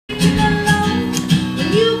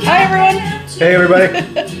Hey everybody.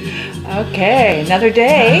 Okay, another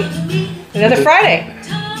day, another Friday.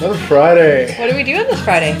 Another Friday. What are we doing this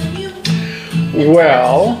Friday?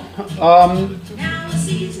 Well,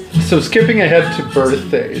 so skipping ahead to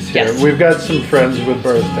birthdays here. Yes. We've got some friends with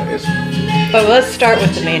birthdays. But let's start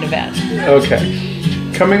with the main event.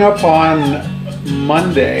 Okay. Coming up on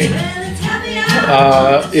Monday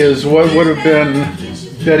is what would have been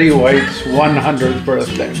Betty White's 100th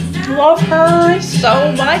birthday. Love her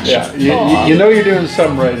so much. Yeah, you know you're doing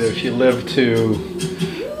something right if you live to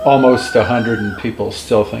almost 100 and people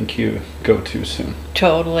still think you go too soon.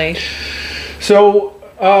 Totally. So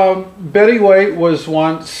Betty White was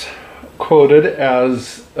once quoted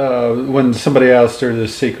as, when somebody asked her the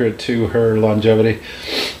secret to her longevity,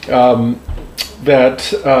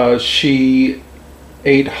 that she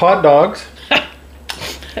ate hot dogs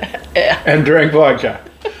and drank vodka.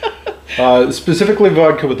 Specifically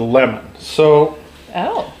vodka with lemon. So.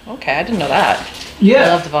 Oh, okay. I didn't know that. Yeah. I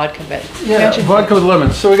love the vodka bit. Yeah, vodka with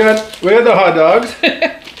lemon. So we got the hot dogs. Is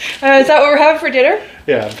that what we're having for dinner?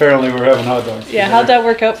 Yeah, apparently we're having hot dogs. Yeah. How'd that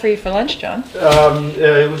work out for you for lunch, John?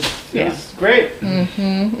 It was great.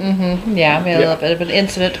 Yeah, I made a little bit of an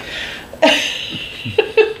incident.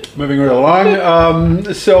 Moving right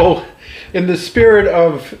along. So, in the spirit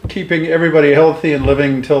of keeping everybody healthy and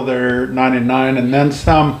living till they're 99 and then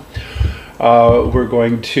some, we're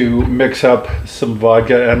going to mix up some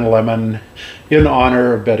vodka and lemon in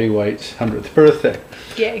honor of Betty White's 100th birthday.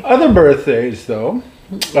 Yay. Other birthdays, though,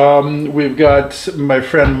 we've got my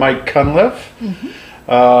friend Mike Cunliffe.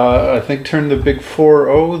 I think turned the big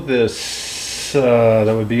 4-0 this,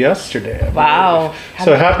 that would be yesterday. Wow.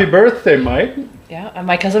 So happy birthday, Mike. Yeah, and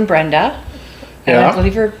my cousin Brenda. And I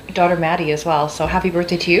believe her daughter Maddie as well. So happy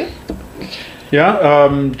birthday to you.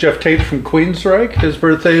 Yeah, Jeff Tate from Queensryche, his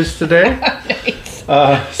birthday is today. Nice.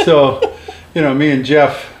 So, you know, me and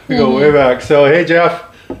Jeff, we go way back. So, hey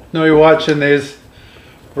Jeff, know you're watching these.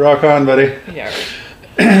 Rock on, buddy. Yeah.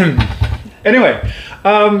 Anyway,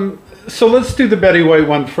 so let's do the Betty White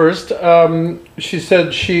one first. She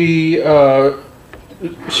said she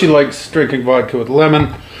likes drinking vodka with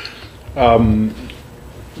lemon.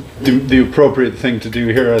 The appropriate thing to do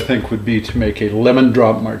here, I think, would be to make a lemon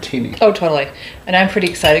drop martini. Oh, totally. And I'm pretty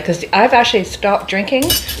excited because I've actually stopped drinking.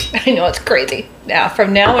 I know it's crazy. Now,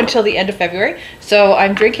 from now until the end of February. So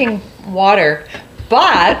I'm drinking water.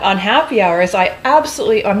 But on happy hours,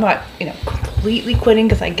 I'm not, completely quitting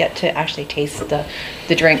because I get to actually taste the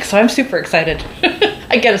drink. So I'm super excited.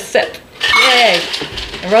 I get a sip. Yay.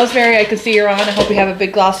 And Rosemary, I can see you're on. I hope you have a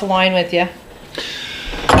big glass of wine with you.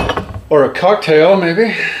 Or a cocktail,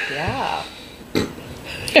 maybe. Yeah.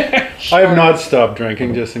 Sure. I have not stopped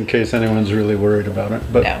drinking, just in case anyone's really worried about it.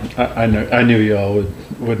 But no. I knew y'all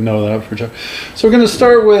would know that for sure. So we're going to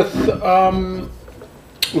start with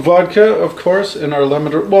vodka, of course, in our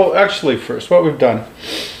lemon. Well, actually, first, what we've done.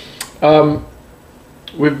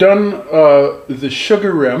 We've done the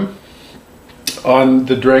sugar rim on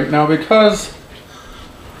the drink now because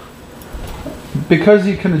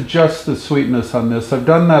you can adjust the sweetness on this. I've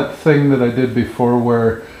done that thing that I did before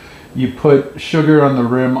where you put sugar on the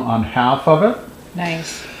rim on half of it.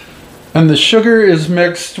 Nice. And the sugar is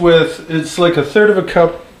mixed with, it's like a third of a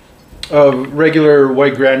cup of regular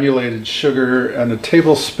white granulated sugar and a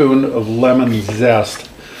tablespoon of lemon zest.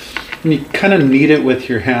 And you kind of knead it with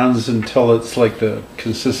your hands until it's like the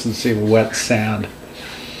consistency of wet sand.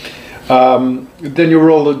 Then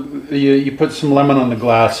you put some lemon on the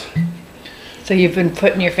glass. So you've been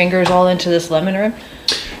putting your fingers all into this lemon rim?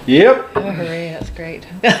 Yep. Oh, hooray, that's great.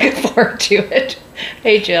 I look forward to it.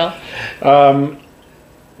 Hey, Jill.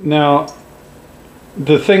 Now,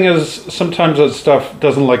 the thing is, sometimes that stuff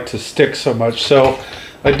doesn't like to stick so much. So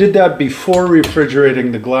I did that before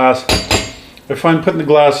refrigerating the glass. I find putting the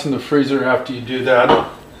glass in the freezer after you do that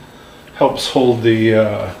helps hold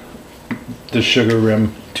the sugar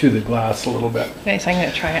rim to the glass a little bit. Nice, I'm going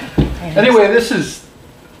to try it. Anyway, this is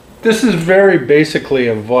very basically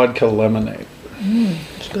a vodka lemonade.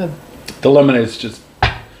 It's good. The lemonade's just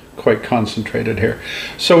quite concentrated here.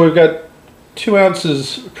 So we've got 2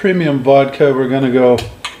 ounces premium vodka. We're going to go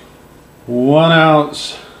 1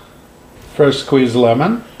 ounce fresh squeezed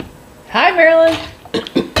lemon. Hi, Marilyn.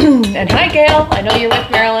 And hi, Gail. I know you're with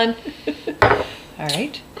Marilyn. All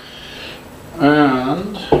right.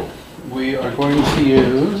 And we are going to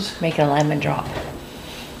use... Make a lemon drop.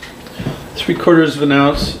 3/4 of an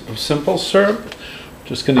ounce of simple syrup.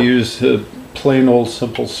 Just going to use the plain old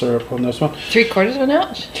simple syrup on this one. 3/4 of an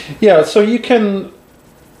ounce? Yeah, so you can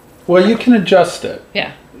adjust it.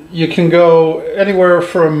 Yeah. You can go anywhere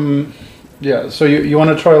from, so you want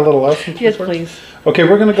to try a little less than 3/4? Yes, please. Okay,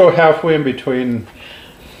 we're going to go halfway in between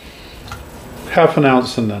half an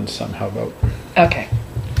ounce and then some. How about? Okay.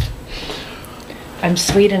 I'm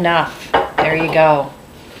sweet enough. There you go.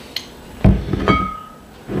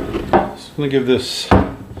 Just gonna give this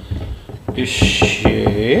a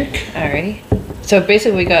shake. Alrighty. So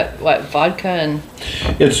basically we got what, vodka and...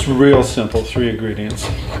 It's real simple, 3 ingredients.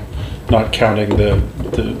 Not counting the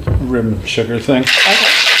rim sugar thing. Okay.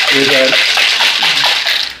 We got,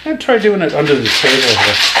 I'm gonna try doing it under the table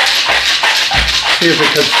here. See if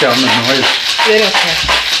it cuts down the noise. They don't care.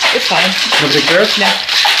 It's fine. Nobody cares? No.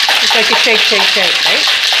 It's like a shake, shake, shake, right?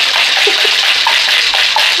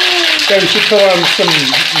 Yeah, we should put on some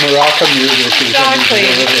Moroccan music. Exactly.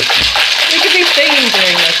 We could be singing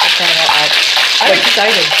during this for crying out loud. I'm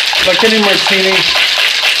excited. Like any martini,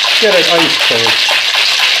 get it ice cold.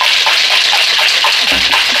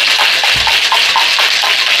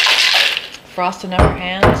 Frosting up our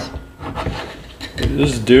hands. It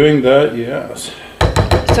is doing that, yes.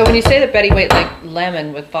 So when you say that Betty White like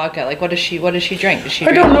lemon with vodka, like what does she drink? Does she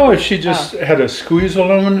I drink, don't know if she just had a squeeze of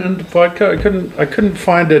lemon into vodka. I couldn't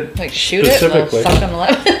find it like shoot it specifically. and suck on the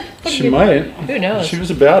lemon? She might. Who knows? She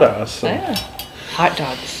was a badass. So. Yeah. Hot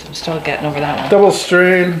dogs. I'm still getting over that one. Double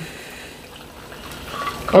strain.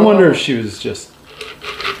 I wonder if she was just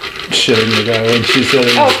shitting the guy when she said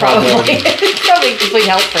it. Oh, probably. It's probably a complete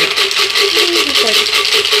health freak.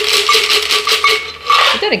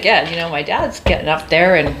 But then again, you know, my dad's getting up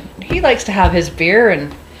there and he likes to have his beer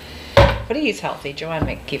but he's healthy. Joanne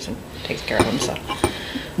takes care of him, so.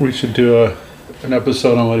 We should do an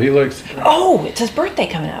episode on what he likes to drink. Oh, it's his birthday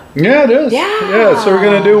coming up. Yeah, it is. Yeah. Yeah, so we're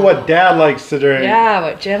going to do what Dad likes to drink. Yeah,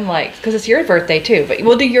 what Jim likes. Because it's your birthday, too. But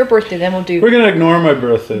we'll do your birthday, then we'll do... We're going to ignore my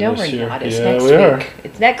birthday No, this year. we're not. It's yeah, next we week. Are.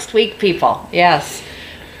 It's next week, people. Yes.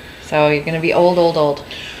 So you're going to be old, old, old.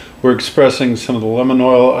 We're expressing some of the lemon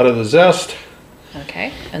oil out of the zest.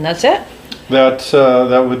 Okay, and that's it?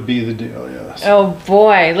 That would be the deal, yes. Oh,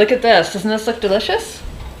 boy. Look at this. Doesn't this look delicious?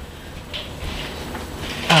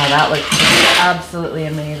 Oh, that looks absolutely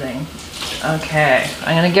amazing. Okay,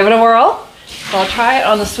 I'm going to give it a whirl. So I'll try it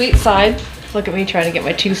on the sweet side. Look at me trying to get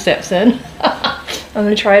my 2 sips in. I'm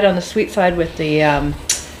going to try it on the sweet side with the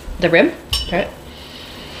rim. Okay.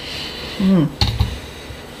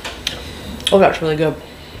 Oh, that's really good.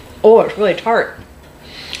 Oh, it's really tart.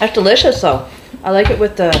 That's delicious, though. I like it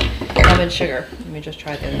with the lemon sugar. Let me just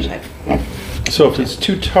try the other side. So if it's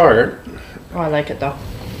too tart... Oh, I like it, though.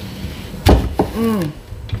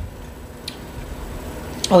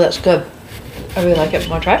 Oh, that's good. I really like it.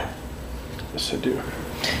 Want to try? Yes, I do.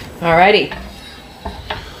 Alrighty.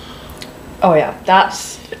 Oh yeah,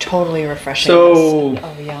 that's totally refreshing. So,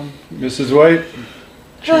 oh yum. Mrs. White.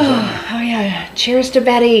 Oh yeah. Cheers to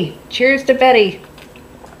Betty. Cheers to Betty.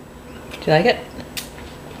 Do you like it?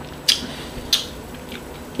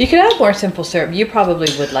 You could add more simple syrup. You probably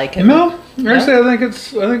would like it. No, actually, I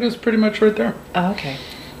think it's pretty much right there. Oh, okay.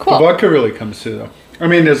 Cool. The vodka really comes through, though. I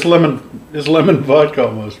mean, it's lemon vodka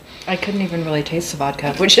almost. I couldn't even really taste the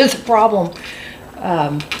vodka, which is a problem.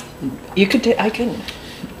 You could. I couldn't.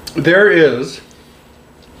 There is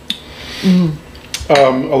a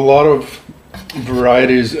lot of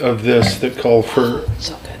varieties of this that call for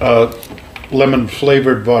So good. lemon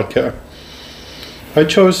flavored vodka. I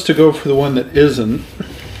chose to go for the one that isn't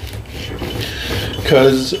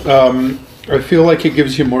because I feel like it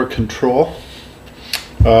gives you more control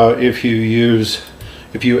if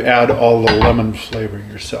you add all the lemon flavor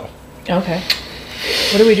yourself. Okay.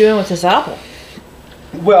 What are we doing with this apple?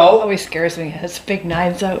 Well, Always scares me. It's big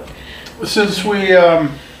knives out. since we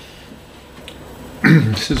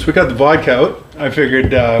since we got the vodka out, I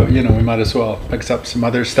figured we might as well mix up some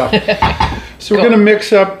other stuff. So we're Cool. going to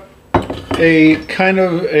mix up a kind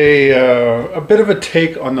of a bit of a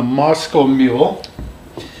take on the Moscow Mule.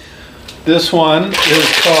 This one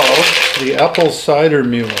is called the Apple Cider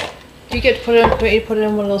Mule. Do you get to put it in? Do you put it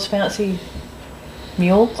in one of those fancy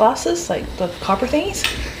mule glasses, like the copper thingies?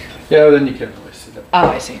 Yeah, then you can't really see that. Oh,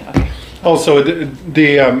 I see. Okay. Also,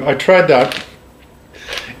 I tried that.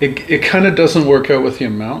 It kind of doesn't work out with the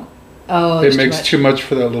amount. Oh, It makes too much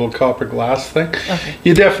for that little copper glass thing. Okay.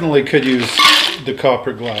 You definitely could use the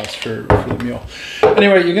copper glass for the mule.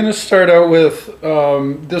 Anyway, you're going to start out with,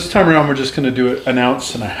 this time around we're just going to do 1.5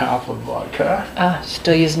 ounces of vodka.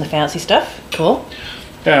 Still using the fancy stuff. Cool.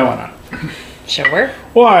 Yeah, why not? Sure.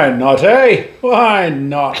 Why not, eh? Why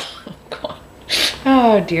not? God.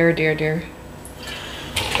 Oh dear, dear, dear.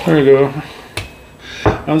 There we go.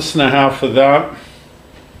 1.5 ounces of that.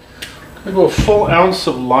 I go a full ounce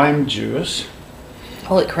of lime juice.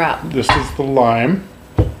 Holy crap. This is the lime.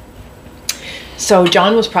 So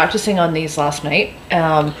John was practicing on these last night.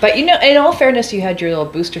 But you know, in all fairness, you had your little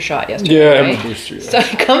booster shot yesterday. Yeah, right? I'm a booster. Yeah. So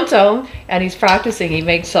he comes home and he's practicing. He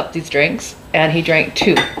makes up these drinks, and he drank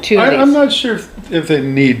two of these. I'm not sure if they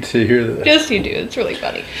need to hear this. Yes, you do. It's really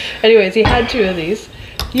funny. Anyways, he had two of these.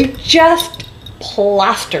 You just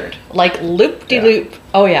plastered, like loop-de-loop. Yeah.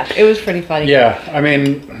 Oh yeah, it was pretty funny. Yeah, I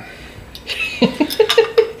mean,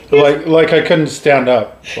 like I couldn't stand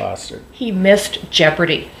up plastered. He missed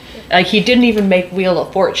Jeopardy. Like he didn't even make Wheel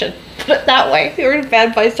of Fortune. Put it that way. They were in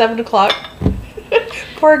bed by 7 o'clock.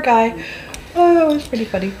 Poor guy. Oh, it was pretty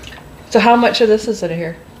funny. So how much of this is in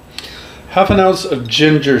here? Half an ounce of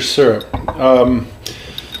ginger syrup.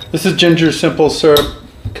 This is ginger simple syrup,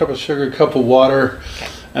 a cup of sugar, a cup of water,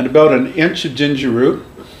 and about an inch of ginger root,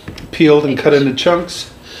 peeled and cut into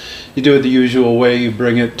chunks. You do it the usual way. You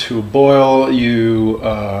bring it to a boil, you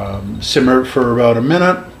simmer it for about a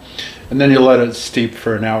minute, and then you let it steep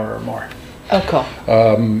for an hour or more. Oh, cool.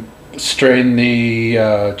 Strain the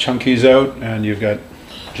chunkies out, and you've got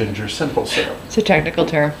ginger simple syrup. It's a technical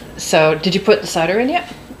term. So did you put the cider in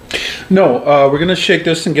yet? No, we're going to shake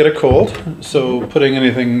this and get it cold. So putting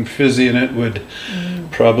anything fizzy in it would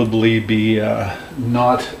probably be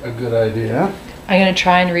not a good idea. I'm going to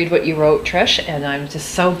try and read what you wrote, Trish, and I'm just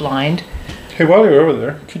so blind. Hey, while you're over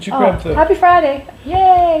there, could you grab the... Happy Friday.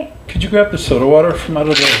 Yay. Could you grab the soda water from out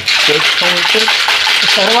of the fridge? The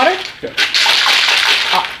soda water? Yeah.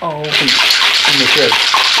 Uh-oh. From the fridge.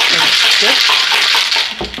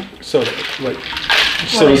 Soda, like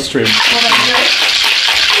soda stream.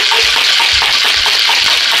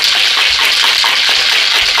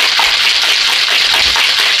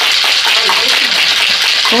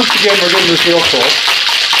 Once again, we're getting this real cold.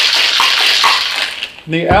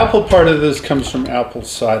 The apple part of this comes from apple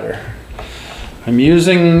cider. I'm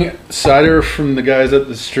using cider from the guys up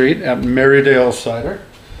the street at Merridale Cider.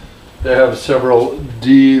 They have several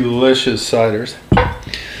delicious ciders.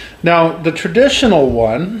 Now, the traditional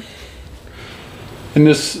one, in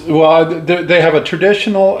this, well, they have a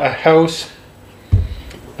traditional, a house,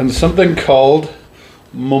 and something called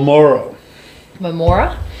Momoro.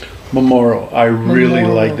 Memora? Momoro. I really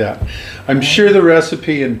like that. I'm sure the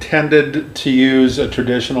recipe intended to use a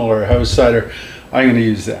traditional or a house cider. I'm going to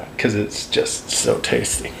use that because it's just so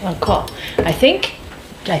tasty. Oh, cool. I think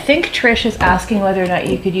Trish is asking whether or not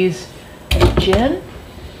you could use gin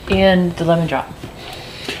in the lemon drop.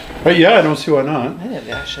 But yeah, I don't see why not. I think it'd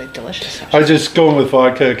be actually delicious. I was just going with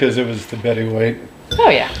vodka because it was the Betty White. Oh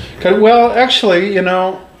yeah. Well, actually, you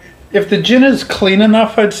know, if the gin is clean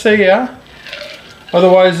enough, I'd say yeah.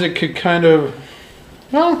 Otherwise, it could kind of,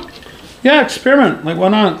 well, yeah, experiment. Like, why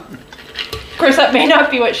not? Of course, that may not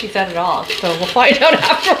be what she said at all, so we'll find out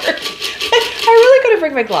afterwards. I really got to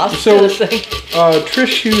bring my glasses to this thing.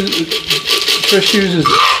 Trish uses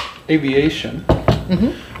aviation.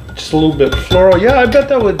 Just a little bit floral. Yeah, I bet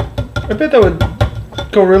that would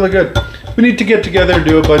go really good. We need to get together and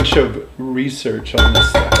do a bunch of research on this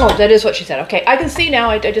stuff. Oh, that is what she said. Okay, I can see now.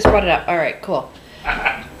 I just brought it up. All right, cool.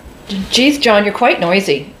 Geez, John, you're quite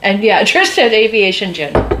noisy. And yeah, Trish said aviation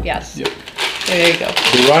gin. Yes. Yep. There you go.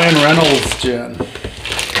 The Ryan Reynolds gin.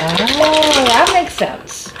 Oh, that makes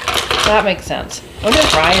sense. That makes sense. I wonder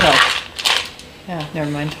if Ryan will. Yeah,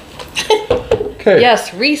 never mind. Okay.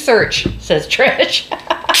 Yes, research, says Trish.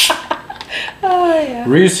 Oh, yeah.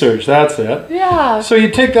 Research, that's it. Yeah. So you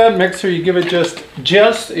take that mixer, you give it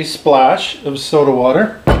just a splash of soda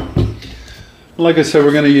water. Like I said,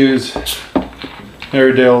 we're going to use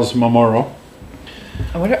Merridale's Momoro.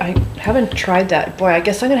 I wonder, I haven't tried that. Boy, I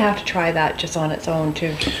guess I'm going to have to try that just on its own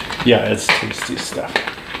too. Yeah, it's tasty stuff.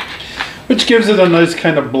 Which gives it a nice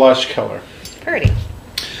kind of blush color. Pretty.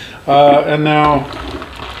 And now,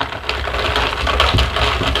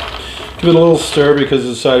 give it a little stir because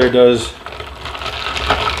the cider does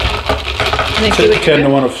tend to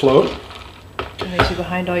want to float. It makes you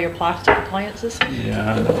behind all your plastic appliances.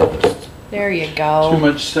 Yeah. There you go. Too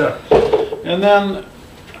much stuff. And then,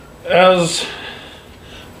 as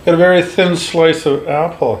got a very thin slice of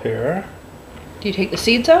apple here. Do you take the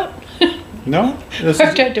seeds out? No, this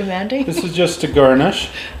Are you demanding? This is just a garnish.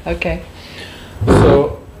 Okay.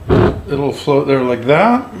 So it'll float there like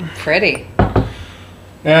that. Pretty.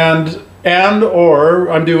 And or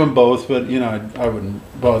I'm doing both, but you know I wouldn't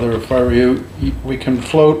bother if I were you. We can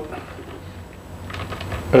float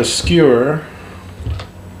a skewer.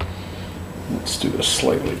 Let's do this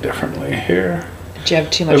slightly differently here. Do you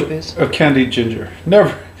have too much booze? Of candied ginger.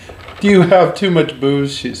 Never. Do you have too much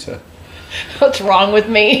booze? She said. What's wrong with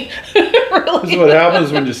me? Really? This is what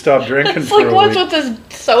happens when you stop drinking it's for like a what's week. with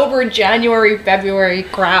this sober January, February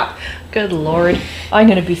crap? Good Lord. I'm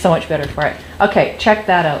going to be so much better for it. Okay, check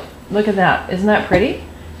that out. Look at that. Isn't that pretty?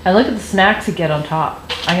 And look at the snacks you get on top.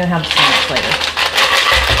 I'm gonna have snacks later.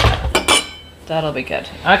 That'll be good.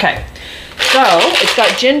 Okay. So it's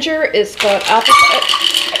got ginger, it's got apple.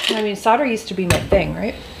 I mean, cider used to be my thing,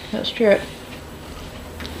 right? Let's try it.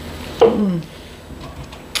 Oh,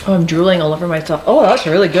 I'm drooling all over myself. Oh, that's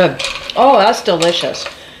really good. Oh, that's delicious.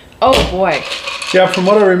 Oh boy. Yeah, from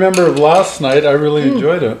what I remember of last night, I really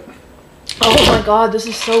enjoyed it. Oh my God, this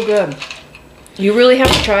is so good. You really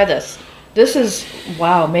have to try this. This is,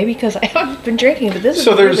 wow, maybe because I haven't been drinking, but this is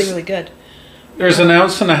really, really good. There's an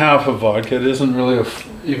ounce and a half of vodka. It isn't really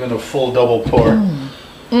even a full double pour.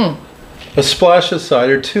 A splash of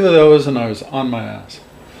cider, 2 of those, and I was on my ass.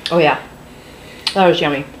 Oh yeah, that was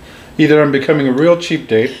yummy. Either I'm becoming a real cheap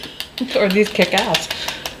date, or these kick ass.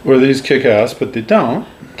 Or these kick ass, but they don't.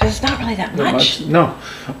 Because it's not really that much. No.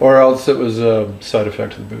 Or else it was a side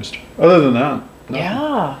effect of the booster. Other than that, nothing.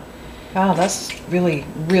 Yeah. Wow, that's really,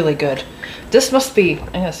 really good. This must be,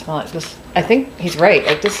 I'm going to smell it. This, I think he's right.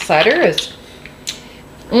 Like this cider is,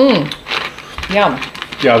 yum.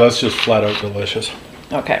 Yeah, that's just flat out delicious.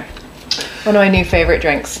 Okay. One of my new favorite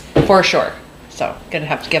drinks, for sure. So, going to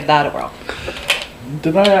have to give that a whirl.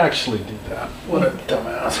 Did I actually do that? What a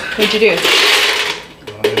dumbass. What'd you do?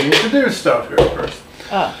 Well, I need to do stuff here first.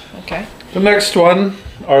 Oh, okay. The next one,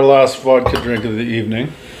 our last vodka drink of the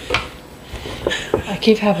evening. I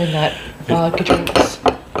keep having that vodka drinks.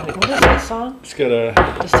 Wait, what is that song? It's got a...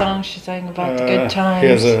 The song she sang about the good times. He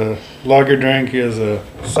has a lager drink, he has a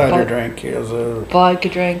cider drink, he has a... Vodka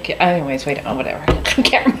drink. Anyways, wait, oh, whatever. I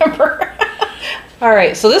can't remember. All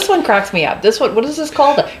right, so this one cracks me up. This one, what is this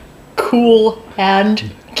called? A cool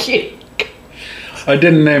hand cuke. I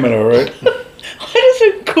didn't name it, all right? What is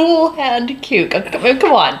a cool hand cuke?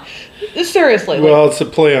 Come on. Seriously. Well, it's a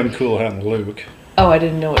play on Cool Hand Luke. Oh, I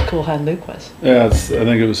didn't know what Cool Hand Luke was. Yeah, I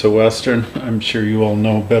think it was a Western. I'm sure you all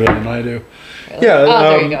know better than I do. Really? Yeah,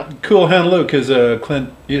 there you go. Cool Hand Luke is a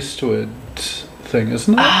Clint Eastwood thing,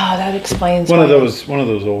 isn't it? Oh, that explains one of those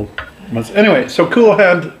old ones. Anyway, so Cool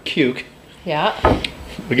Hand Cuke. Yeah.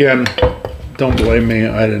 Again, don't blame me,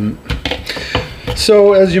 I didn't.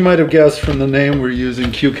 So, as you might have guessed from the name, we're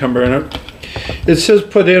using cucumber in it. It says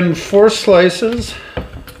put in 4 slices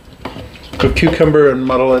of cucumber and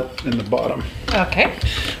muddle it in the bottom. Okay.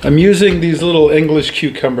 I'm using these little English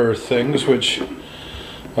cucumber things, which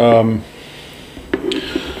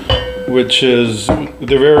is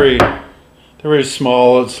they're very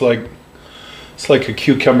small. It's like a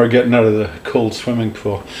cucumber getting out of the cold swimming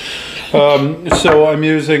pool. So I'm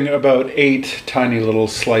using about 8 tiny little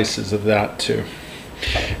slices of that too.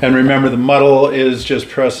 And remember, the muddle is just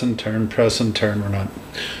press and turn, press and turn.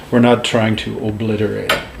 We're not trying to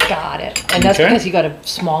obliterate it. Got it. And that's because you got a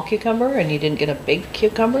small cucumber and you didn't get a big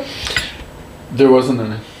cucumber? There wasn't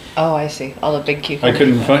any. Oh, I see. All the big cucumbers. I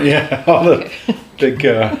couldn't find, all the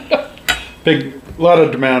big, lot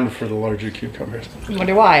of demand for the larger cucumbers. I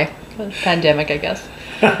wonder why. Pandemic, I guess.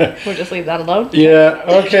 We'll just leave that alone. Yeah,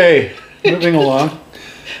 okay. Moving along.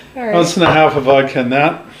 All right. Ounce and a half of vodka in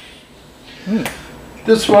that.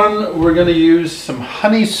 This one, we're going to use some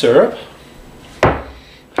honey syrup.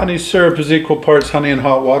 Honey syrup is equal parts honey and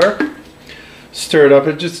hot water. Stir it up.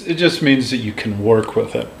 It just means that you can work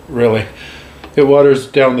with it, really. It waters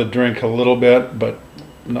down the drink a little bit, but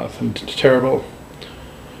nothing terrible.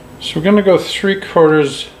 So we're going to go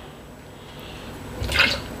 3/4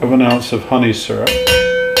 of an ounce of honey syrup.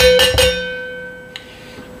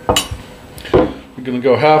 We're going to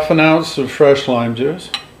go 1/2 ounce of fresh lime juice.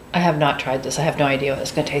 I have not tried this. I have no idea what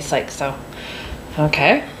it's going to taste like, so.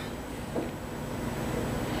 Okay.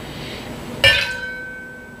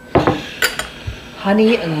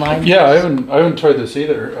 Honey and lime Yeah, I juice. haven't tried this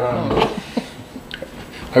either.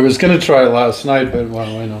 I was going to try it last night, but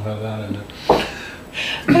well, I know how that ended.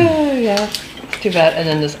 Oh, yeah. Too bad. And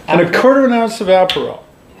then this. And 1/4 ounce of Aperol.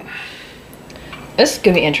 This is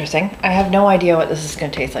going to be interesting. I have no idea what this is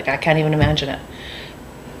going to taste like. I can't even imagine it.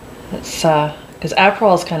 It's, because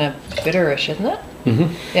Aperol is kind of bitterish, isn't it?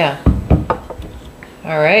 Mm-hmm. Yeah.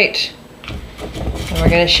 All right. And we're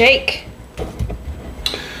going to shake.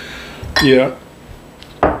 Yeah.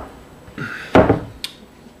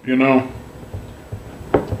 You know.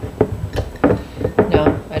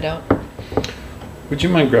 No, I don't. Would you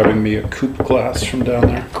mind grabbing me a coupe glass from down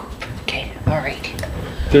there? Okay, all right.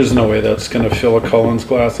 There's no way that's going to fill a Collins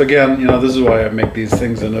glass. Again, you know, this is why I make these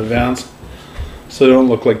things in advance. So I don't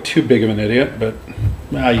look like too big of an idiot, but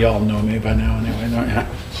y'all know me by now anyway, don't you?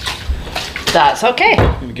 That's okay.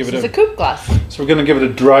 Give This it is a coupe glass. So we're going to give it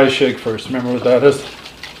a dry shake first. Remember what that is?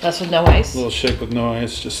 That's with no ice. A little shake with no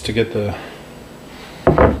ice just to get the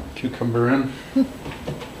cucumber in. All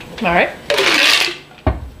right.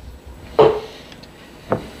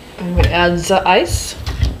 I'm going to add the ice.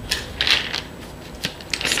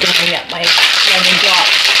 Stirring up my lemon drop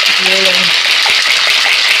boiling.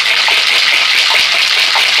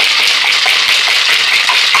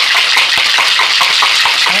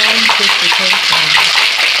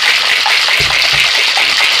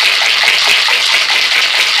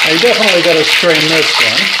 And you definitely got to strain this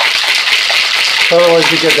one.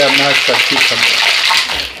 Otherwise you get that mashed up cucumber.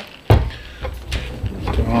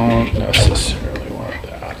 Don't necessarily want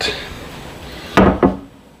that.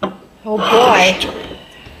 Oh boy.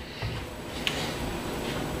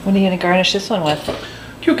 What are you going to garnish this one with?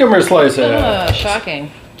 Cucumber slices. Oh,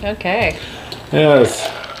 shocking. Okay. Yes.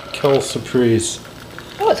 Kel Surprise.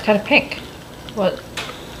 Oh, it's kind of pink. What?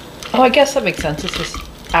 Oh, I guess that makes sense. It's just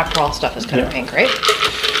Aperol stuff is kind of pink, right?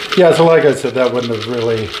 Yeah, so like I said, that would have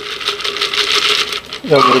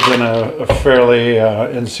been a fairly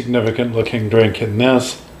insignificant looking drink in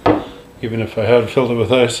this, even if I had filled it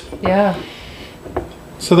with ice. Yeah.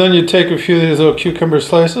 So then you take a few of these little cucumber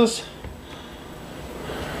slices.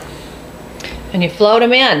 And you float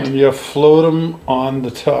them in. And you float them on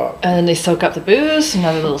the top. And then they soak up the booze.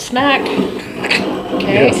 Another little snack.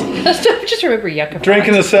 Okay. Yes. Just remember yucca.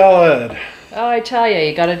 Drinking a salad. Oh, I tell you,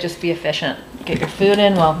 you gotta just be efficient. Get your food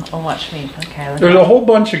in while watch me. Okay. There's a whole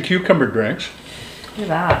bunch of cucumber drinks. Look at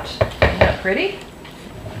that. Isn't that pretty?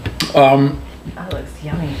 Oh, that looks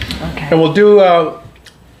yummy. Okay. And we'll do,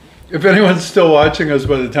 if anyone's still watching us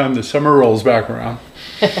by the time the summer rolls back around,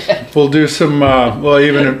 we'll do some, well,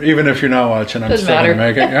 even if you're not watching, I'm Doesn't still going to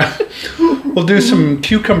make it, yeah. We'll do some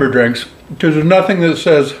cucumber drinks, because there's nothing that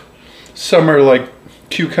says summer like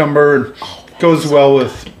cucumber and goes well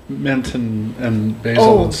with mint and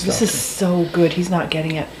basil and stuff. This is so good. He's not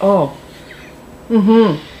getting it. Oh.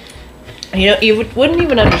 Mm-hmm. You know, you wouldn't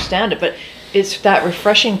even understand it, but it's that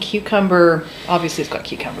refreshing cucumber. Obviously, it's got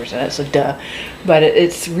cucumbers in it, so duh. But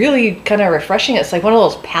it's really kind of refreshing. It's like one of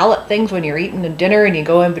those palate things when you're eating a dinner and you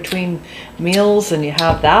go in between meals and you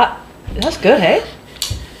have that. That's good, hey?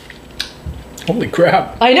 Holy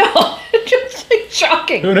crap. I know. Just like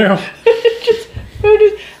shocking. Who knew?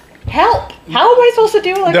 Help. How am I supposed to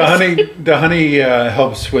do like The honey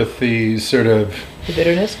helps with the sort of... The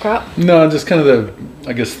bitterness crap? No, just kind of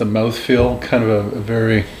I guess the mouthfeel, kind of a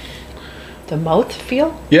very... The mouth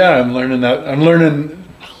feel? Yeah, I'm learning that. I'm learning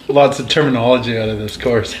lots of terminology out of this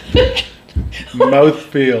course.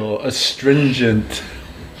 Mouthfeel, astringent.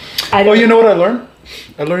 Oh, you know what I learned?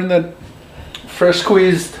 I learned that fresh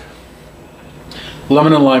squeezed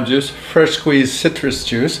lemon and lime juice, fresh squeezed citrus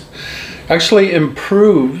juice, actually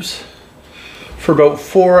improves for about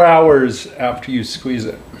 4 hours after you squeeze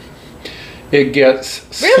it. It gets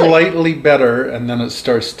slightly better and then it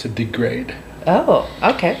starts to degrade. Oh,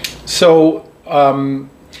 okay. So, not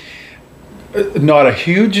a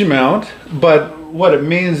huge amount, but what it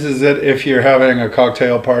means is that if you're having a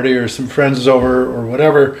cocktail party or some friends over or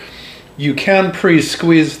whatever, you can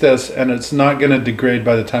pre-squeeze this and it's not going to degrade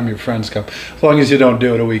by the time your friends come, as long as you don't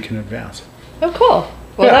do it a week in advance. Oh, cool.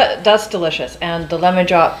 Well, that's delicious. And the lemon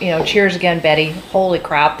drop, you know, cheers again, Betty. Holy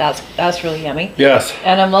crap, that's really yummy. Yes.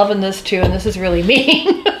 And I'm loving this too, and this is really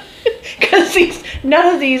mean. Because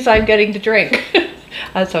none of these I'm getting to drink.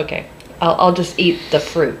 That's okay. I'll just eat the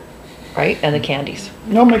fruit, right? And the candies.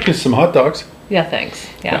 I'll make you some hot dogs. Yeah, thanks.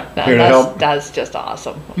 Yeah, here to help. That's just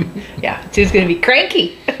awesome. Yeah, she's going to be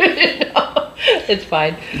cranky. No, it's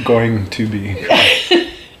fine. Going to be.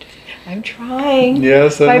 I'm trying.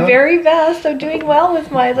 Yes, my very best. I'm doing well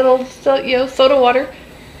with my little, soda water.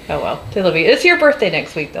 Oh well, Olivia, it's your birthday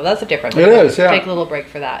next week though. That's a different thing. It is, yeah. Take a little break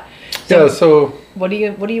for that. So what do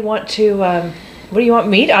you want to? What do you want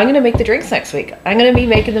me to? I'm going to make the drinks next week. I'm going to be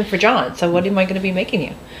making them for John. So what am I going to be making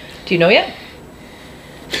you? Do you know yet?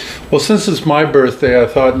 Well, since it's my birthday, I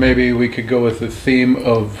thought maybe we could go with the theme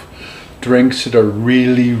of drinks that are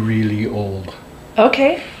really, really old.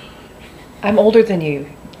 Okay. I'm older than you.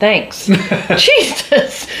 Thanks.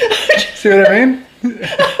 Jesus. See what I mean?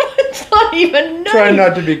 It's not even nice. Try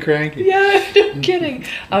not to be cranky. Yeah, no kidding.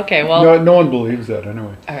 Okay, well. No one believes that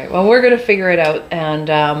anyway. All right, well, we're going to figure it out. And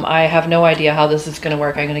I have no idea how this is going to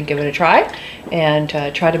work. I'm going to give it a try and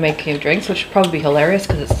try to make you drinks, which will probably be hilarious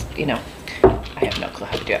because it's, I have no clue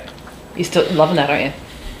how to do it. You still loving that, aren't you?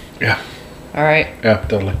 Yeah. All right. Yeah,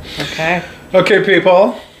 totally. Okay. Okay,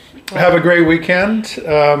 people. Have a great weekend.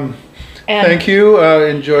 Thank you.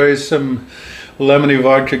 Enjoy some lemony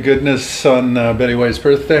vodka goodness on Betty White's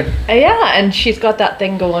birthday. Yeah, and she's got that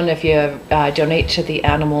thing going if you donate to the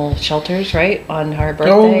animal shelters, right, on her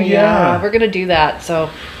birthday. Oh, yeah. We're going to do that. So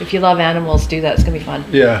if you love animals, do that. It's going to be fun.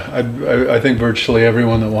 Yeah, I think virtually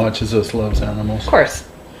everyone that watches us loves animals. Of course.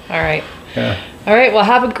 All right. Yeah. All right. Well,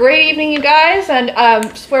 have a great evening, you guys.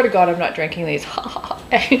 And swear to God, I'm not drinking these.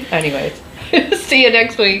 Anyways, see you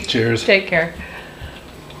next week. Cheers. Take care.